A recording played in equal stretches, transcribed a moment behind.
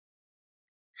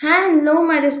Hello,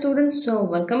 my dear students. So,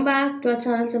 welcome back to our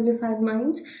channel Simplified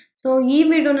Minds. So, in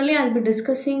this video, I'll be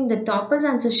discussing the toppers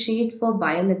answer sheet for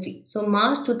biology. So,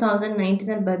 March 2019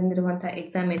 ಅಲ್ಲಿ ಬಂದಿರುವಂತ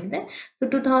exam ಇದೆ. So,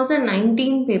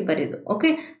 2019 paper ಇದು.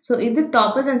 Okay. So, ಇದು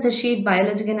toppers answer sheet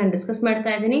biologyಗೆ ನಾನು discuss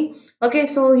ಮಾಡ್ತಾ ಇದ್ದೀನಿ. Okay.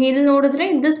 So, ಇಲ್ಲಿ ನೋಡಿದ್ರೆ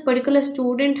this particular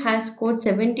student has scored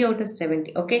 70 out of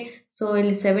 70. Okay. So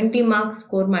ಇಲ್ಲಿ 70 ಮಾರ್ಕ್ಸ್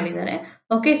ಸ್ಕೋರ್ ಮಾಡಿದ್ದಾರೆ.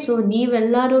 ಓಕೆ, ಸೊ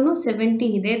ನೀವೆಲ್ಲರೂ 70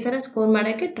 ಇದೇ ತರ ಸ್ಕೋರ್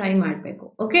ಮಾಡೋಕ್ಕೆ ಟ್ರೈ ಮಾಡಬೇಕು.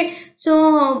 Okay,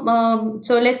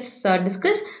 so let's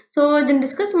discuss. So ಇದನ್ನ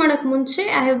ಡಿಸ್ಕಸ್ ಮಾಡೋಕ್ಕೆ ಮುಂಚೆ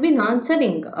I have been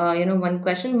answering one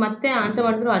question. ಮತ್ತೆ ಆನ್ಸರ್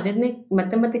ಮಾಡಿದ್ರು ಅದನ್ನೇ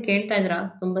ಮತ್ತೆ ಕೇಳ್ತಾ ಇದ್ರ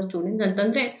ತುಂಬಾ ಸ್ಟೂಡೆಂಟ್ಸ್.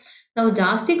 ಅಂತಂದ್ರೆ ನಾವು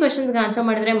ಜಾಸ್ತಿ ಕ್ವೆಶನ್ಸ್ಗೆ ಆನ್ಸರ್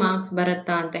ಮಾಡಿದ್ರೆ ಮಾರ್ಕ್ಸ್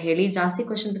ಬರುತ್ತಾ ಅಂತ ಹೇಳಿ, ಜಾಸ್ತಿ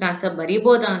ಕ್ವೆಶನ್ಸ್ಗೆ ಆನ್ಸರ್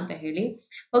ಬರೀಬೋದಾ ಅಂತ ಹೇಳಿ.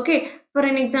 Okay, for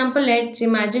an example let's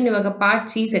imagine ಇವಾಗ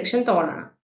ಪಾರ್ಟ್ ಸಿ ಸೆಕ್ಷನ್ ತಗೊಳ್ಳೋಣ.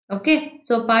 Okay,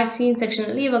 so part C section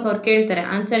ಅಲ್ಲಿ ಇವಾಗ ಅವ್ರು ಕೇಳ್ತಾರೆ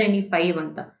ಆನ್ಸರ್ ಎನಿ 5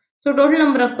 ಅಂತ. So total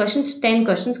number of questions 10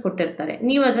 questions ಕೊಟ್ಟಿರ್ತಾರೆ.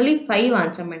 ನೀವು ಅದರಲ್ಲಿ 5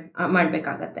 ಆನ್ಸರ್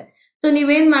ಮಾಡಬೇಕಾಗತ್ತೆ. ಸೊ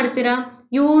ನೀವೇನ್ ಮಾಡ್ತೀರಾ,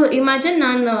 ಯು ಇಮ್ಯಾಜಿನ್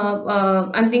ನಾನು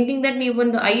ಐ ಆಮ್ ಥಿಂಕಿಂಗ್ ದಟ್ ನೀವು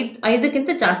ಒಂದು 5ಕ್ಕಿಂತ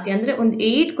ಜಾಸ್ತಿ ಅಂದ್ರೆ ಒಂದು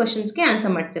 8 ಕ್ವಶನ್ಸ್ಗೆ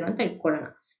ಆನ್ಸರ್ ಮಾಡ್ತೀರಾ ಅಂತ ಇಟ್ಕೊಳ್ಳೋಣ.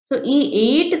 ಸೊ ಈ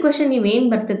 8 ಕ್ವಶನ್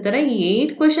ನೀವೇನ್ ಬರ್ತಿರ್ತಾರೆ, ಈ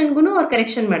 8 ಕ್ವಶನ್ಗೂ ಅವ್ರು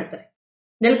ಕರೆಕ್ಷನ್ ಮಾಡ್ತಾರೆ.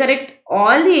 they'll correct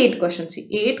all the 8 questions.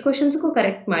 8 ಕ್ವಶನ್ಸ್ಗೂ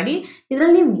correct ಮಾಡಿ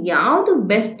ಇದರಲ್ಲಿ ನೀವು ಯಾವ್ದು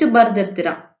best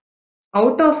ಬರ್ದಿರ್ತೀರಾ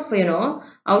out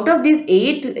of these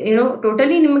 8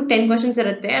 totally ನಿಮಗೆ 10 ಕ್ವಶನ್ಸ್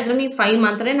ಇರುತ್ತೆ, ಅದರಲ್ಲಿ 5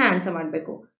 ಮಾತ್ರನೇ ಆನ್ಸರ್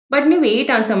ಮಾಡಬೇಕು. ಬಟ್ ನೀವು 8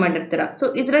 ಆನ್ಸರ್ ಮಾಡಿರ್ತೀರಾ. ಸೊ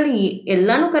ಇದರಲ್ಲಿ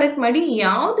ಎಲ್ಲಾನು ಕರೆಕ್ಟ್ ಮಾಡಿ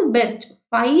ಯಾವ್ದು ಬೆಸ್ಟ್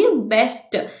 5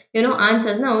 ಬೆಸ್ಟ್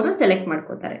ಆನ್ಸರ್ಸ್ನ ಅವರು ಸೆಲೆಕ್ಟ್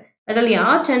ಮಾಡ್ಕೋತಾರೆ. ಅದರಲ್ಲಿ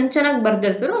ಯಾವ ಚೆನ್ನಾಗಿ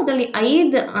ಬರ್ದಿರ್ತಾರೋ ಅದರಲ್ಲಿ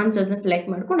 5 ಆನ್ಸರ್ಸ್ನ ಸೆಲೆಕ್ಟ್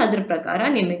ಮಾಡ್ಕೊಂಡು ಅದ್ರ ಪ್ರಕಾರ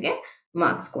ನಿಮಗೆ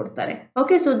ಮಾರ್ಕ್ಸ್ ಕೊಡ್ತಾರೆ.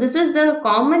 Okay, so this is the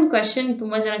common question,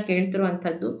 ತುಂಬಾ ಜನ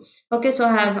ಕೇಳ್ತಿರುವಂತದ್ದು. Okay, so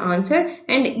I have answered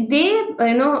and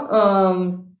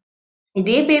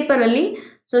ಇದೇ ಪೇಪರ್ ಅಲ್ಲಿ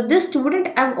so this student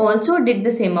have also did the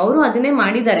same. ಅವರು ಅದನ್ನೇ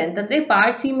ಮಾಡಿದ್ದಾರೆ. ಅಂತಂದ್ರೆ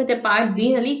ಪಾರ್ಟ್ ಸಿ ಮತ್ತೆ ಪಾರ್ಟ್ ಬಿ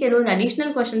ನಲ್ಲಿ ಕೆಲವೊಂದು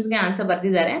ಅಡಿಷನಲ್ ಕ್ವಶನ್ಸ್ಗೆ ಆನ್ಸರ್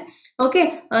ಬರ್ದಿದ್ದಾರೆ. ಓಕೆ,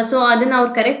 ಸೊ ಅದನ್ನ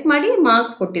ಅವ್ರು ಕರೆಕ್ಟ್ ಮಾಡಿ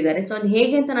ಮಾರ್ಕ್ಸ್ ಕೊಟ್ಟಿದ್ದಾರೆ. ಸೊ ಅದು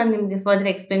ಹೇಗೆ ಅಂತ ನಾನು ನಿಮ್ಗೆ ಫರ್ದರ್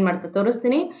ಎಕ್ಸ್ಪ್ಲೈನ್ ಮಾಡ್ತಾ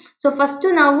ತೋರಿಸ್ತೀನಿ. ಸೊ ಫಸ್ಟ್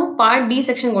ನಾವು part D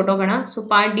section ಹೊಟ್ಟೋಗೋಣ. So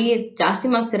part D ಜಾಸ್ತಿ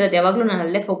ಮಾರ್ಕ್ಸ್ ಇರೋದು, ಯಾವಾಗಲೂ ನಾನು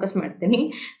ಅಲ್ಲೇ ಫೋಕಸ್ ಮಾಡ್ತೀನಿ.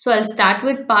 ಸೊ ಅಲ್ಲಿ start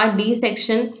with part D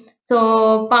section. So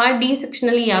part D section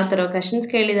ಅಲ್ಲಿ ಯಾವ ತರ ಕ್ವಶನ್ಸ್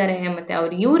ಕೇಳಿದ್ದಾರೆ ಮತ್ತೆ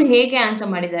ಇವ್ರು ಹೇಗೆ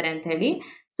ಆನ್ಸರ್ ಮಾಡಿದ್ದಾರೆ ಅಂತ ಹೇಳಿ.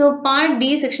 So part D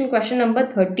section question number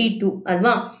 32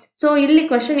 ಅಲ್ವಾ. ಸೊ ಇಲ್ಲಿ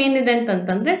ಕ್ವಶನ್ ಏನಿದೆ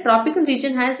ಅಂತಂದ್ರೆ ಟ್ರಾಪಿಕಲ್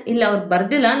ರೀಜನ್ ಹ್ಯಾಸ್, ಇಲ್ಲಿ ಅವ್ರು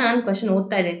ಬರ್ದಿಲ್ಲ, ನಾನು ಕ್ವಶನ್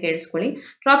ಓದ್ತಾ ಇದ್ದೆ, ಕೇಳಿಸ್ಕೊಳ್ಳಿ.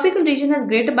 Tropical region has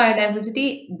greater biodiversity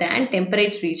than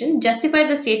temperate region, justify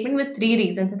the statement with 3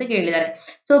 reasons ಅಂತ ಕೇಳಿದ್ದಾರೆ.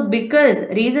 ಸೊ ಬಿಕಾಸ್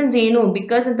ರೀಸನ್ಸ್ ಏನು,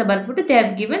 ಬಿಕಾಸ್ ಅಂತ ಬರ್ಬಿಟ್ಟು they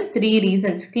have given 3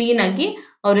 reasons. Clean ಆಗಿ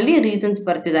ಅವರಲ್ಲಿ ರೀಸನ್ಸ್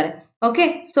ಬರ್ತಿದ್ದಾರೆ. Okay,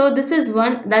 so this is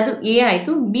one, ಅದು ಎ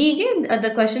ಆಯ್ತು. ಬಿಗೆ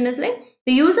the question is like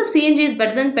the use of CNG is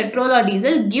better than petrol R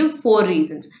diesel, give 4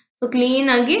 reasons. So clean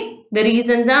ಆಗಿ the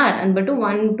reasons R ಅಂದ್ಬಿಟ್ಟು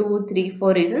 1 2 3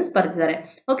 4 reasons ಬರ್ತಿದ್ದಾರೆ.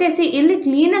 Okay, C ಇಲ್ಲಿ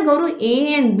clean ಆಗಿ ಅವರು A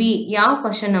and B ಯಾವ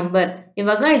ಕ್ವಶನ್ ನಂಬರ್,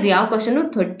 ಇವಾಗ ಇದು ಯಾವ ಕ್ವಶನ್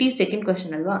 32nd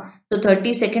ಕ್ವಶನ್ ಅಲ್ವಾ. ಸೊ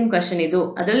 32nd ಕ್ವಶನ್ ಇದು,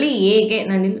 ಅದರಲ್ಲಿ ಎಗೆ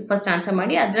ನಾನು ಇಲ್ಲಿ ಫಸ್ಟ್ ಆನ್ಸರ್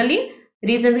ಮಾಡಿ ಅದರಲ್ಲಿ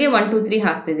ರೀಸನ್ಸ್ಗೆ 1 2 3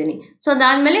 ಹಾಕ್ತಿದ್ದೀನಿ. ಸೊ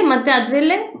ಅದಾದ್ಮೇಲೆ ಮತ್ತೆ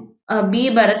ಅದರಲ್ಲೇ ಬಿ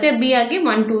ಬರುತ್ತೆ, ಬಿ ಆಗಿ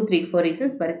 1 2 3 4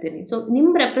 ರೀಸನ್ಸ್ ಬರ್ತೀನಿ. ಸೊ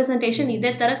ನಿಮ್ಮ ರೆಪ್ರೆಸೆಂಟೇಷನ್ ಇದೇ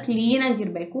ತರ ಕ್ಲೀನ್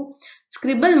ಆಗಿರ್ಬೇಕು,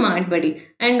 ಸ್ಕ್ರಿಬಲ್ ಮಾಡಬೇಡಿ.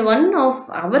 And one of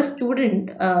our student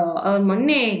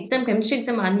ಮೊನ್ನೆ ಎಕ್ಸಾಮ್, ಕೆಮಿಸ್ಟ್ರಿ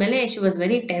ಎಕ್ಸಾಮ್ ಆದ್ಮೇಲೆ she was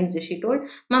very tense. She told,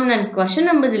 ma'am ನಾನು ಕ್ವಶನ್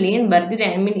ನಂಬರ್ಸ್ ಅಲ್ಲಿ ಏನು ಬರ್ದಿದೆ,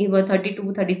 ಐ ಮೀನ್ ಇವಾಗ 32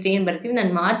 33 ಏನು ಬರ್ತೀವಿ,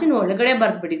 ನಾನು ಮಾರ್ಜಿನ್ ಒಳಗಡೆ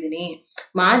ಬರ್ದ್ಬಿಟ್ಟಿದ್ದೀನಿ,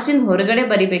 ಮಾರ್ಜಿನ್ ಹೊರಗಡೆ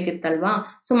ಬರಿಬೇಕಿತ್ತಲ್ವಾ.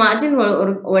 ಸೊ ಮಾರ್ಜಿನ್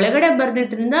ಒಳಗಡೆ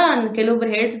ಬರ್ದಿದ್ರಿಂದ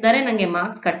ಕೆಲವೊಬ್ರು ಹೇಳ್ತಿದ್ದಾರೆ ನನಗೆ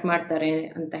ಮಾರ್ಕ್ಸ್ ಕಟ್ ಮಾಡ್ತಾರೆ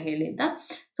ಅಂತ ಹೇಳಿ ಅಂತ.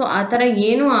 ಸೊ ಆ ಥರ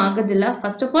ಏನೂ ಆಗೋದಿಲ್ಲ.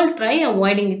 First of all try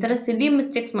avoiding ಈ ಥರ ಸಿಲಿ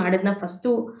ಮಿಸ್ಟೇಕ್ಸ್ ಮಾಡೋದನ್ನ ಫಸ್ಟು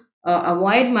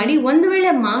ಅವಾಯ್ಡ್ ಮಾಡಿ. ಒಂದು ವೇಳೆ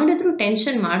ಮಾಡಿದ್ರು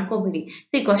ಟೆನ್ಷನ್ ಮಾಡ್ಕೋಬೇಡಿ.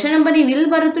 ಕ್ವಶನ್ ನಂಬರ್ ನೀವು ಇಲ್ಲಿ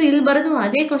ಬರೋದು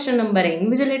ಅದೇ ಕ್ವಶನ್ ನಂಬರ್,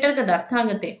 ಇನ್ವಿಜಿಲೇಟರ್ಗೆ ಅದು ಅರ್ಥ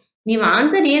ಆಗುತ್ತೆ. ನೀವು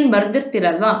ಆನ್ಸರ್ ಏನು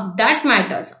ಬರ್ದಿರ್ತೀರಲ್ವಾ, ದ್ಯಾಟ್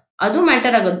ಮ್ಯಾಟರ್ಸ್, ಅದು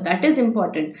ಮ್ಯಾಟರ್ ಆಗೋದು, ದಟ್ ಈಸ್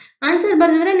ಇಂಪಾರ್ಟೆಂಟ್. ಆನ್ಸರ್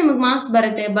ಬರ್ದಿದ್ರೆ ನಿಮಗೆ ಮಾರ್ಕ್ಸ್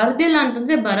ಬರುತ್ತೆ, ಬರ್ದಿಲ್ಲ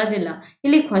ಅಂತಂದ್ರೆ ಬರೋದಿಲ್ಲ.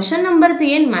 ಇಲ್ಲಿ ಕ್ವಶನ್ ನಂಬರ್ದು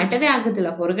ಏನು ಮ್ಯಾಟರೇ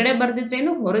ಆಗೋದಿಲ್ಲ, ಹೊರಗಡೆ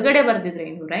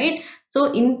ಬರ್ದಿದ್ರೇನು, ರೈಟ್. ಸೊ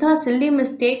ಇಂಥ ಸಿಲ್ಲಿ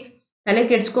ಮಿಸ್ಟೇಕ್ಸ್ ತಲೆ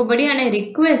ಕೆಡ್ಸ್ಕೋಬೇಡಿ. ಅಂಡ್ ಐ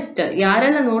ರಿಕ್ವೆಸ್ಟ್,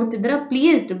 ಯಾರೆಲ್ಲ ನೋಡ್ತಿದ್ರ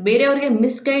ಪ್ಲೀಸ್ ಬೇರೆಯವ್ರಿಗೆ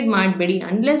ಮಿಸ್ಗೈಡ್ ಮಾಡಬೇಡಿ.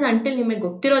 ಅನ್ಲೆಸ್ ಅಂಟಿಲ್ ನಿಮಗೆ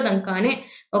ಗೊತ್ತಿರೋದಂಕಾನೆ.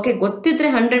 ಓಕೆ, ಗೊತ್ತಿದ್ರೆ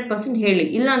 100% ಹೇಳಿ,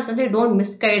 ಇಲ್ಲ ಅಂತಂದ್ರೆ don't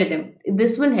misguide them.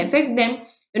 This will effect them.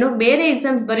 ಬೇರೆ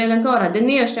ಎಕ್ಸಾಮ್ಸ್ ಬರೆಯೋದಂಕ ಅವ್ರು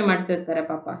ಅದನ್ನೇ ಯೋಚನೆ ಮಾಡ್ತಿರ್ತಾರೆ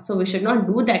ಪಾಪ. So we should not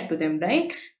do that to them, right.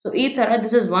 So ಈ ತರ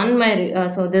this is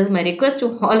my request to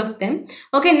all of them.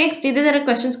 Okay, next ಇದೇ ತರ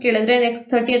ಕ್ವಶನ್ಸ್ ಕೇಳಿದ್ರೆ next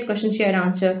 30th question share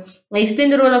answer.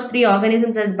 Explain the role of 3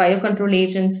 organisms as bio control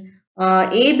agents.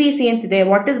 ABC ಅಂತಿದೆ,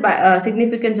 what is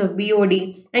significance of BOD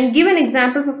and give an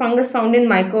example for fungus found in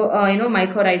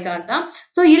mycorrhiza ಅಂತ.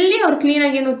 So ಇಲ್ಲಿ ಅವ್ರು clean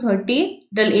ಆಗಿ 30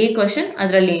 ಇದ್ರಲ್ಲಿ A question,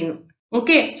 ಅದರಲ್ಲಿ ಏನು.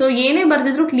 Okay, so ಏನೇ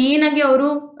ಬರ್ದಿದ್ರು clean ಆಗಿ ಅವರು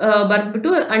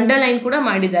ಬರ್ದ್ಬಿಟ್ಟು ಅಂಡರ್ಲೈನ್ ಕೂಡ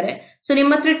ಮಾಡಿದ್ದಾರೆ. ಸೊ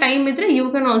ನಿಮ್ಮ ಹತ್ರ ಟೈಮ್ ಇದ್ರೆ you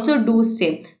can also do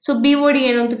same. So BOD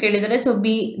ಏನು ಅಂತ ಕೇಳಿದ್ದಾರೆ, ಸೊ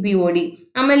BOD.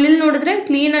 ಆಮೇಲೆ ಇಲ್ಲಿ ನೋಡಿದ್ರೆ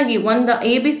ಕ್ಲೀನ್ ಆಗಿ ಒಂದು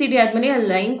ABCD ಆದ್ಮೇಲೆ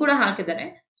ಲೈನ್ ಕೂಡ ಹಾಕಿದ್ದಾರೆ.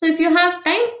 So if you have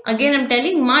time again I'm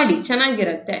telling ಮಾಡಿ,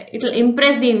 ಚೆನ್ನಾಗಿರುತ್ತೆ. It will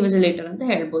Impress the invigilator ಅಂತ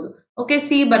ಹೇಳ್ಬೋದು. ಓಕೆ,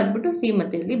 ಸಿ ಬರೆದ್ಬಿಟ್ಟು ಸಿ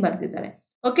ಮತ್ತೆ ಇಲ್ಲಿ ಬರ್ದಿದ್ದಾರೆ.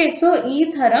 ಓಕೆ, ಸೊ ಈ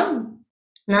ತರ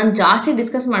ನಾನು ಜಾಸ್ತಿ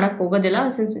ಡಿಸ್ಕಸ್ ಮಾಡಕ್ ಹೋಗೋದಿಲ್ಲ,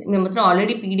 ಸಿನ್ಸ್ ನಿಮ್ಮ ಹತ್ರ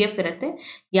ಆಲ್ರೆಡಿ PDF ಇರುತ್ತೆ.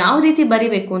 ಯಾವ ರೀತಿ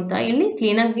ಬರಿಬೇಕು ಅಂತ ಇಲ್ಲಿ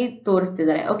ಕ್ಲೀನಾಗಿ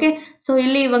ತೋರಿಸ್ತಿದ್ದಾರೆ. ಓಕೆ, ಸೊ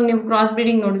ಇಲ್ಲಿ ಇವಾಗ ನೀವು ಕ್ರಾಸ್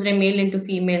ಬ್ರೀಡಿಂಗ್ ನೋಡಿದ್ರೆ ಮೇಲ್ ಇಂಟು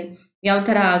ಫೀಮೇಲ್ ಯಾವ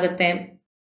ತರ ಆಗುತ್ತೆ.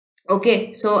 ಓಕೆ,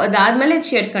 ಸೊ ಅದಾದ್ಮೇಲೆ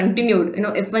she had continued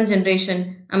F1 generation,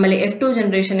 ಆಮೇಲೆ F2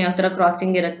 ಜನರೇಷನ್ ಯಾವ ತರ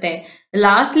ಕ್ರಾಸಿಂಗ್ ಇರುತ್ತೆ.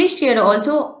 Lastly she had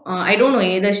also I don't know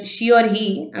Ather she R he,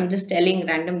 I am just telling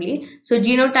randomly. So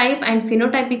genotype and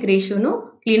phenotypic ರೇಷಿಯೋನು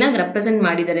ಕ್ಲೀನಾಗಿ represent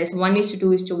ಮಾಡಿದ್ದಾರೆ.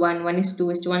 1:2:1,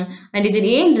 1:2:1. And ಇದನ್ನ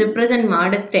ಏನ್ represent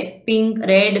ಮಾಡುತ್ತೆ, pink,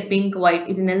 red, pink, white,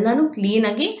 ಇದನ್ನೆಲ್ಲಾನು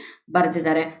ಕ್ಲೀನಾಗಿ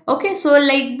ಬರ್ದಿದ್ದಾರೆ. Okay, so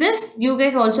like this you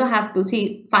guys also have to C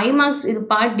 5 marks. ಇದು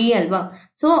part D ಅಲ್ವಾ,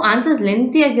 so answers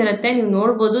lengthy ಆಗಿರುತ್ತೆ. ನೀವು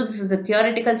ನೋಡ್ಬೋದು, this is a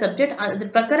theoretical subject. ಅದ್ರ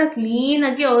ಪ್ರಕಾರ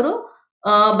ಕ್ಲೀನಾಗಿ ಅವರು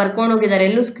ಬರ್ಕೊಂಡು ಹೋಗಿದ್ದಾರೆ.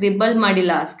 ಎಲ್ಲೂ ಸ್ಕ್ರಿಬಲ್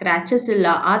ಮಾಡಿಲ್ಲ, ಸ್ಕ್ರಾಚಸ್ ಇಲ್ಲ,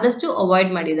 ಆದಷ್ಟು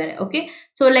ಅವಾಯ್ಡ್ ಮಾಡಿದ್ದಾರೆ. Okay,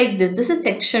 so like this is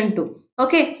section 2.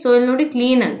 Okay, so ಇಲ್ಲಿ ನೋಡಿ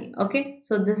ಕ್ಲೀನ್ ಆಗಿ. Okay,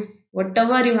 so this what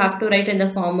ever you have to right in the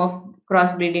form of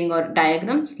cross breeding R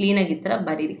diagrams clean ಆಗಿ ಈ ತರ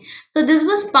ಬರೀರಿ. So this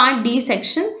was part D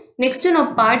section. Next ನಾವು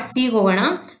part C ಹೋಗೋಣ.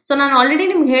 So ನಾನು ಆಲ್ರೆಡಿ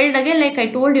ನಿಮ್ಗೆ ಹೇಳ್ದಾಗೆ, ಲೈಕ್ ಐ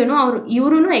ಟೋಲ್ಡ್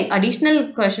ಇವರು ಅಡಿಷನಲ್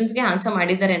ಕ್ವಶನ್ಸ್ಗೆ ಆನ್ಸರ್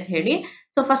ಮಾಡಿದ್ದಾರೆ ಅಂತ ಹೇಳಿ.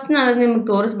 ಸೊ ಫಸ್ಟ್ ನಾನು ನಿಮ್ಗೆ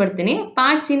ತೋರಿಸ್ಬಿಡ್ತೀನಿ.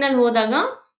 ಪಾರ್ಟ್ ಸಿ ನಲ್ಲಿ ಹೋದಾಗ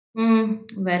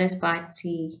where is part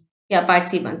C, part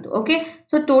C ಬಂತು. ಓಕೆ,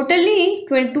 ಸೊ ಟೋಟಲಿ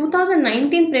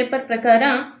 2019 ಪೇಪರ್ ಪ್ರಕಾರ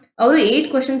ಅವರು 8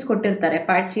 ಕ್ವಶನ್ಸ್ ಕೊಟ್ಟಿರ್ತಾರೆ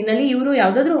ಪಾರ್ಟ್ ಸಿ ನಲ್ಲಿ. ಇವರು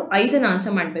ಯಾವ್ದಾದ್ರು 5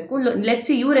 ಆನ್ಸರ್ ಮಾಡಬೇಕು. ಲೆಟ್ಸ್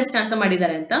ಸಿ ಇವ್ರು ಎಷ್ಟು ಆನ್ಸರ್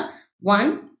ಮಾಡಿದ್ದಾರೆ ಅಂತ.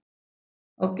 1.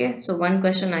 ಓಕೆ, ಸೊ 1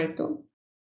 ಕ್ವಶನ್ ಆಯ್ತು.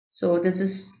 So this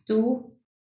is 2.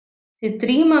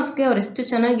 3 ಮಾರ್ಕ್ಸ್ಗೆ ಅವ್ರು ಎಷ್ಟು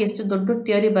ಚೆನ್ನಾಗಿ ಎಷ್ಟು ದೊಡ್ಡ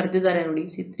ಥಿಯರಿ ಬರ್ದಿದ್ದಾರೆ ನೋಡಿ.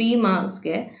 3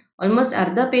 ಮಾರ್ಕ್ಸ್ಗೆ ಆಲ್ಮೋಸ್ಟ್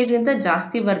ಅರ್ಧ ಪೇಜ್ಗಿಂತ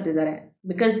ಜಾಸ್ತಿ ಬರ್ದಿದ್ದಾರೆ.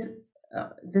 Because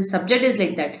this subject is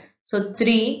like that. So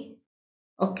 3.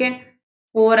 Okay,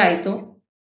 4 ಆಯಿತು.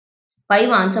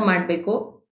 5 ಆನ್ಸರ್ ಮಾಡಬೇಕು.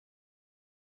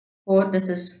 4, this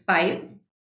is 5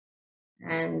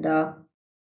 and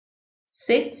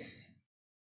 6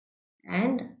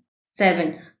 and 7.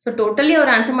 So totally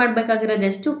ಅವ್ರು ಆನ್ಸರ್ ಮಾಡಬೇಕಾಗಿರೋದು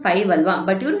ಎಷ್ಟು 5 ಅಲ್ವಾ,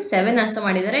 ಬಟ್ ಇವರು 7 ಆನ್ಸರ್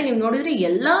ಮಾಡಿದ್ದಾರೆ. ನೀವು ನೋಡಿದ್ರೆ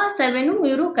ಎಲ್ಲ 7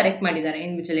 ಇವರು ಕರೆಕ್ಟ್ ಮಾಡಿದ್ದಾರೆ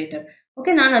ಇನ್ವಿಜಿಲೇಟರ್.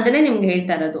 ಓಕೆ, ನಾನು ಅದನ್ನೇ ನಿಮ್ಗೆ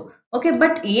ಹೇಳ್ತಾ ಇರೋದು. ಓಕೆ,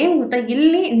 ಬಟ್ ಏನು ಗೊತ್ತಾ,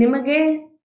 ಇಲ್ಲಿ ನಿಮಗೆ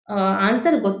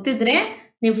ಆನ್ಸರ್ ಗೊತ್ತಿದ್ರೆ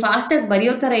ನೀವು ಫಾಸ್ಟಾಗಿ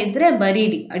ಬರೆಯೋ ಥರ ಇದ್ರೆ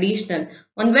ಬರೀರಿ ಅಡಿಷ್ನಲ್.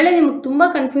 ಒಂದು ವೇಳೆ ನಿಮ್ಗೆ ತುಂಬ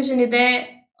ಕನ್ಫ್ಯೂಷನ್ ಇದೆ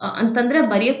ಅಂತಂದ್ರೆ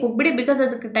ಬರೆಯೋಕೆ ಹೋಗ್ಬಿಡಿ, ಬಿಕಾಸ್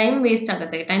ಅದಕ್ಕೆ ಟೈಮ್ ವೇಸ್ಟ್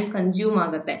ಆಗುತ್ತೆ, ಟೈಮ್ ಕನ್ಸ್ಯೂಮ್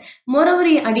ಆಗುತ್ತೆ. ಮೋರ್ ಓವರ್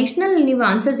ಈ ಅಡಿಷ್ನಲ್ ನೀವು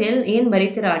ಆನ್ಸರ್ಸ್ ಏನು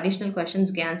ಬರೀತೀರಾ, ಅಡಿಷ್ನಲ್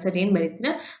ಕ್ವಶನ್ಸ್ಗೆ ಆನ್ಸರ್ ಏನು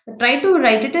ಬರೀತೀರಾ, try to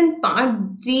right it in part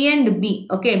C and B.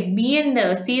 Okay, B and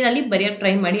C ನಲ್ಲಿ ಬರೆಯೋಕೆ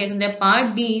ಟ್ರೈ ಮಾಡಿ. ಯಾಕಂದರೆ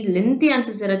ಪಾರ್ಟ್ ಡಿ ಲೆಂತಿ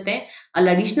ಆನ್ಸರ್ಸ್ ಇರುತ್ತೆ,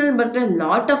 ಅಲ್ಲಿ ಅಡಿಷ್ನಲ್ ಬರೆದ್ರೆ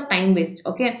lot of time waste.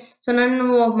 Okay, so ನಾನು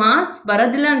ಮಾರ್ಕ್ಸ್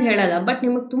ಬರೋದಿಲ್ಲ ಅಂತ ಹೇಳಲ್ಲ, ಬಟ್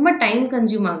ನಿಮಗೆ ತುಂಬ ಟೈಮ್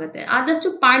ಕನ್ಸ್ಯೂಮ್ ಆಗುತ್ತೆ.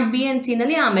 ಆದಷ್ಟು ಪಾರ್ಟ್ ಬಿ ಆ್ಯಂಡ್ ಸಿ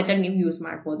ನಲ್ಲಿ ಆ ಮೆಥಡ್ ನೀವು ಯೂಸ್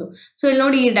ಮಾಡ್ಬೋದು. ಸೊ ಇಲ್ಲಿ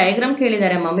ನೋಡಿ, ಈ ಡಯಾಗ್ರಾಮ್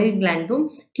ಕೇಳಿದ್ದಾರೆ ಮಮರಿ ಗ್ಲ್ಯಾಂಡ್ದು.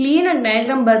 ಕ್ಲೀನಾಗಿ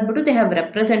diagram ಬರ್ಬಿಟ್ಟು they have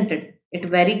represented it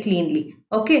very cleanly.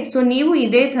 Okay, so ನೀವು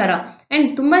ಇದೇ ಥರ. ಆ್ಯಂಡ್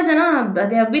ತುಂಬ ಜನ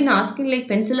they have been asking like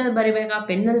ಪೆನ್ಸಿಲಲ್ಲಿ ಬರೀಬೇಕಾ,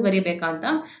 ಪೆನ್ನಲ್ಲಿ ಬರೀಬೇಕಾ ಅಂತ.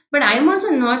 But I am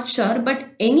also not sure. But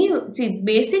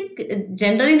basic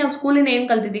generally ನಾವು ಸ್ಕೂಲಿಂದ ಏನು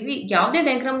ಕಲ್ತಿದ್ದೀವಿ, ಯಾವುದೇ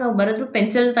ಡಯಾಗ್ರಾಮ್ ನಾವು ಬರೆದ್ರು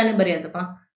ಪೆನ್ಸಿಲ್ ತಾನೇ ಬರೆಯೋದಪ್ಪ.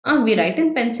 ವಿ ರೈಟ್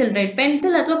ಇನ್ ಪೆನ್ಸಿಲ್, ರೈಟ್?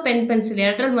 ಪೆನ್ಸಿಲ್ ಅಥವಾ ಪೆನ್ಸಿಲ್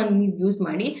ಎರಡರಲ್ಲಿ ಒಂದು ನೀವು ಯೂಸ್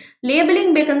ಮಾಡಿ.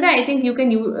 ಲೇಬಲಿಂಗ್ ಬೇಕಂದ್ರೆ I think you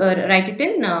can write it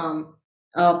in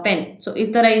pen. So ಈ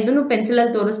ಥರ ಇದನ್ನು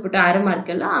ಪೆನ್ಸಿಲಲ್ಲಿ ತೋರಿಸ್ಬಿಟ್ಟು 6 ಮಾರ್ಕ್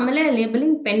ಎಲ್ಲ, ಆಮೇಲೆ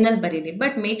ಲೇಬಲಿಂಗ್ ಪೆನ್ನಲ್ಲಿ ಬರೀರಿ.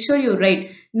 But make sure you right.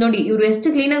 ನೋಡಿ ಇವರು ಎಷ್ಟು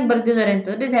ಕ್ಲೀನಾಗಿ ಬರ್ದಿದ್ದಾರೆ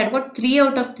ಅಂತಂದ್ರೆ they had got 3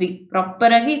 out of 3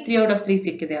 proper ಆಗಿ 3 out of 3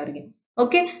 ಸಿಕ್ಕಿದೆ ಅವರಿಗೆ.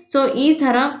 ಓಕೆ, ಸೊ ಈ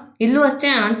ಥರ ಇಲ್ಲೂ ಅಷ್ಟೇ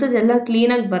ಆನ್ಸರ್ಸ್ ಎಲ್ಲ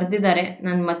ಕ್ಲೀನಾಗಿ ಬರ್ದಿದ್ದಾರೆ.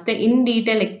 ನಾನು ಮತ್ತೆ ಇನ್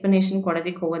ಡೀಟೇಲ್ ಎಕ್ಸ್ಪ್ಲನೇಷನ್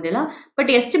ಕೊಡೋದಕ್ಕೆ ಹೋಗೋದಿಲ್ಲ, ಬಟ್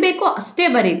ಎಷ್ಟು ಬೇಕೋ ಅಷ್ಟೇ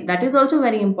ಬರೀರಿ. That is also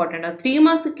very important. 3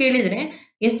 marks ಕೇಳಿದರೆ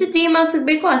ಎಷ್ಟು 3 ಮಾರ್ಕ್ಸ್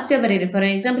ಬೇಕೋ ಅಷ್ಟೇ ಬರೀರಿ. ಫಾರ್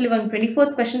ಎಕ್ಸಾಂಪಲ್ ಇವಾಗ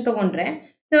 24th ಕ್ವಶನ್ ತಗೊಂಡ್ರೆ,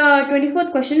 24th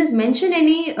question is mention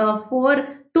any 4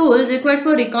 tools required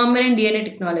for recombinant DNA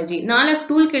technology. 4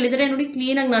 tool ಕೇಳಿದರೆ ನೋಡಿ,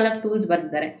 ಕ್ಲೀನಾಗಿ 4 ಟೂಲ್ಸ್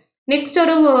ಬರ್ದಿದ್ದಾರೆ. ನೆಕ್ಸ್ಟ್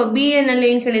ಅವರು ಬಿ ಎನಲ್ಲಿ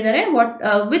ಏನು ಕೇಳಿದ್ದಾರೆ, what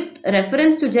with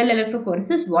reference to gel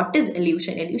electrophoresis what is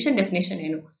elution, elution definition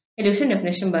ಏನು, ಎಲ್ಯೂಷನ್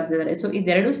ಡೆಫಿನೇಷನ್ ಬರ್ದಿದ್ದಾರೆ. ಸೊ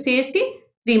ಇದೆರಡು ಸೇರಿಸಿ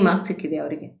 3 ಮಾರ್ಕ್ಸ್ ಸಿಕ್ಕಿದೆ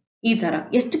ಅವರಿಗೆ. ಈ ಥರ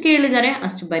ಎಷ್ಟು ಕೇಳಿದ್ದಾರೆ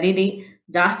ಅಷ್ಟು ಬರೀರಿ.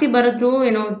 ಜಾಸ್ತಿ ಬರೆದ್ರು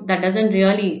that doesn't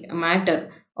really matter.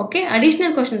 Okay,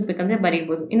 additional questions ಬೇಕಂದ್ರೆ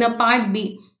ಬರೀಬೋದು. ಇನ್ನು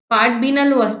ಪಾರ್ಟ್ ಬಿ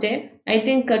ನಲ್ಲೂ ಅಷ್ಟೇ. ಐ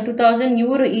ಥಿಂಕ್ 2000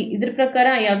 ಇವರು ಇದ್ರ ಪ್ರಕಾರ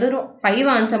ಯಾವ್ದಾದ್ರು 5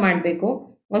 ಆನ್ಸರ್ ಮಾಡಬೇಕು.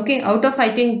 Okay, out of I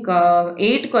think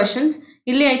 8 questions.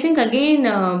 ಇಲ್ಲಿ I think again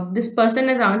this person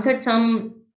ಹಸ್ ಆನ್ಸರ್ಡ್ ಸಮ್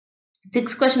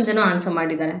 6 ಕ್ವಶನ್ಸ್ ಏನೋ ಆನ್ಸರ್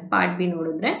ಮಾಡಿದ್ದಾರೆ ಪಾರ್ಟ್ ಬಿ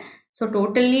ನೋಡಿದ್ರೆ. ಸೊ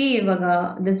ಟೋಟಲಿ ಇವಾಗ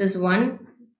ದಿಸ್ ಇಸ್ 1.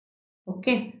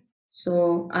 ಓಕೆ, ಸೊ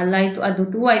ಅಲ್ಲಾಯಿತು, ಅದು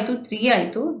 2 ಆಯಿತು, 3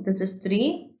 ಆಯಿತು, ದಿಸ್ ಇಸ್ 3.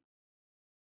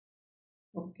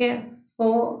 ಓಕೆ,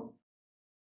 4,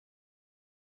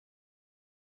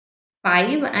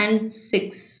 5 and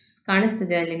 6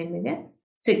 ಕಾಣಿಸ್ತಿದೆ ಅಲ್ಲಿ ನಿಮಗೆ.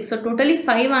 6. ಸೊ ಟೋಟಲಿ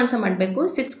 5 ಆನ್ಸರ್ ಮಾಡಬೇಕು,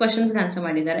 6 ಕ್ವಶನ್ಸ್ಗೆ ಆನ್ಸರ್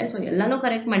ಮಾಡಿದ್ದಾರೆ. ಸೊ ಎಲ್ಲಾನು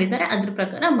ಕರೆಕ್ಟ್ ಮಾಡಿದ್ದಾರೆ, ಅದ್ರ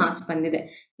ಪ್ರಕಾರ ಮಾರ್ಕ್ಸ್ ಬಂದಿದೆ.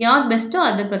 ಯಾವ್ದು ಬೆಸ್ಟೋ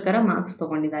ಅದ್ರ ಪ್ರಕಾರ ಮಾರ್ಕ್ಸ್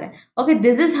ತಗೊಂಡಿದ್ದಾರೆ. Okay,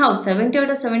 this is how 70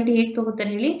 out of 70 ಹೇಗೆ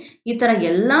ತಗೋತಾರೆ ಹೇಳಿ. ಈ ತರ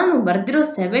ಎಲ್ಲಾನು ಬರ್ದಿರೋ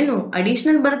 7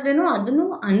 ಅಡಿಷನಲ್ ಬರೆದ್ರೇನು ಅದನ್ನು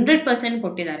 100%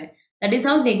 ಕೊಟ್ಟಿದ್ದಾರೆ. That is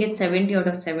how they get 70 out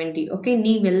of 70. Okay,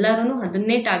 ನೀವೆಲ್ಲರೂ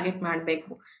ಅದನ್ನೇ ಟಾರ್ಗೆಟ್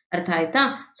ಮಾಡಬೇಕು. ಅರ್ಥ ಆಯ್ತಾ?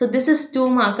 ಸೊ ದಿಸ್ ಇಸ್ 2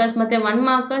 ಮಾರ್ಕರ್ಸ್ ಮತ್ತೆ 1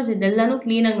 ಮಾರ್ಕರ್ಸ್. ಇದೆಲ್ಲಾನು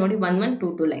ಕ್ಲೀನ್ ಆಗಿ ನೋಡಿ, 1 1 2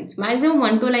 2 ಲೈನ್ಸ್, ಮ್ಯಾಕ್ಸಿಮಮ್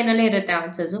 1 2 ಲೈನ್ ಅಲ್ಲೇ ಇರುತ್ತೆ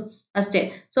ಆನ್ಸರ್ಸ್ ಅಷ್ಟೇ.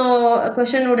 ಸೊ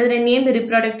ಕ್ವಶನ್ ನೋಡಿದ್ರೆ name the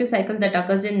reproductive cycle that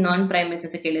occurs ಇನ್ ನಾನ್ ಪ್ರೈಮೇಟ್ಸ್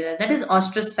ಅಂತ ಕೇಳಿದ್ದಾರೆ. That is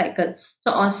Astros cycle.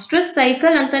 So Astros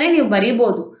cycle ಅಂತಾನೆ ನೀವು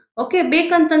ಬರೀಬಹುದು. Okay,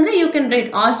 ಬೇಕಂತಂದ್ರೆ you can write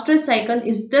Astros cycle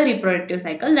is the reproductive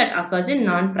cycle that occurs ಇನ್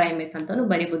ನಾನ್ ಪ್ರೈಮೇಟ್ಸ್ ಅಂತಾನು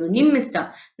ಬರೀಬಹುದು. ನಿಮ್ ಇಷ್ಟ.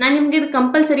 ನಾನು ನಿಮ್ಗೆ ಇದು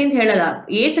ಕಂಪಲ್ಸರಿ ಅಂತ ಹೇಳಲ್ಲ.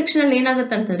 ಎ ಸೆಕ್ಷನ್ ಅಲ್ಲಿ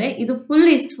ಏನಾಗುತ್ತೆ ಅಂತಂದ್ರೆ ಇದು ಫುಲ್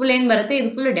ಏನ್ ಬರುತ್ತೆ, ಇದು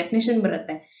ಫುಲ್ ಡೆಫಿನೇಷನ್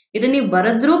ಬರುತ್ತೆ. ಇದು ನೀವು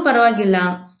ಬರೆದ್ರೂ ಪರವಾಗಿಲ್ಲ.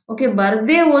 ಓಕೆ,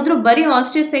 ಬರ್ದೇ ಹೋದ್ರು ಬರೀ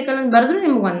ಆಸ್ಟ್ರಸ್ ಸೈಕಲ್ ಅಂತ ಬರೆದ್ರು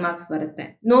ನಿಮ್ಗೆ 1 ಮಾರ್ಕ್ಸ್ ಬರುತ್ತೆ.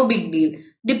 No big deal,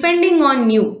 depending on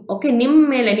you. Okay, ನಿಮ್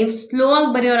ಮೇಲೆ. ನೀವು ಸ್ಲೋ ಆಗಿ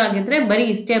ಬರೆಯೋರಾಗಿದ್ರೆ ಬರೀ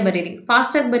ಇಷ್ಟೇ ಬರೀರಿ.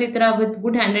 ಫಾಸ್ಟ್ ಆಗಿ ಬರೀತಾರ ವಿತ್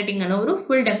ಗುಡ್ ಹ್ಯಾಂಡ್ ರೈಟಿಂಗ್ ಅನ್ನೋರು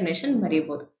full definition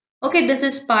ಬರೀಬಹುದು. Okay, this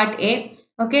is part A.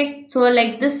 Okay, so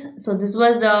like this. So this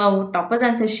was the toppers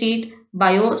answer sheet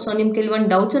bio. So ನಿಮ್ಗೆ ಕೆಲವೊಂದು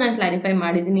ಡೌಟ್ಸ್ ನಾನು ಕ್ಲಾರಿಫೈ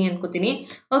ಮಾಡಿದ್ದೀನಿ ಅನ್ಕೋತೀನಿ.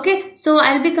 Okay, so I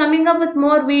will be coming up with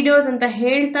more videos ಅಂತ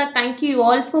ಹೇಳ್ತಾ, thank you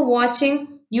all for watching.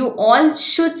 You all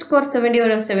should score 70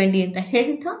 out of 70 ಅಂತ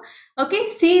ಹೇಳ್ತಾ. Okay,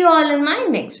 see you all in my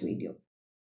next video.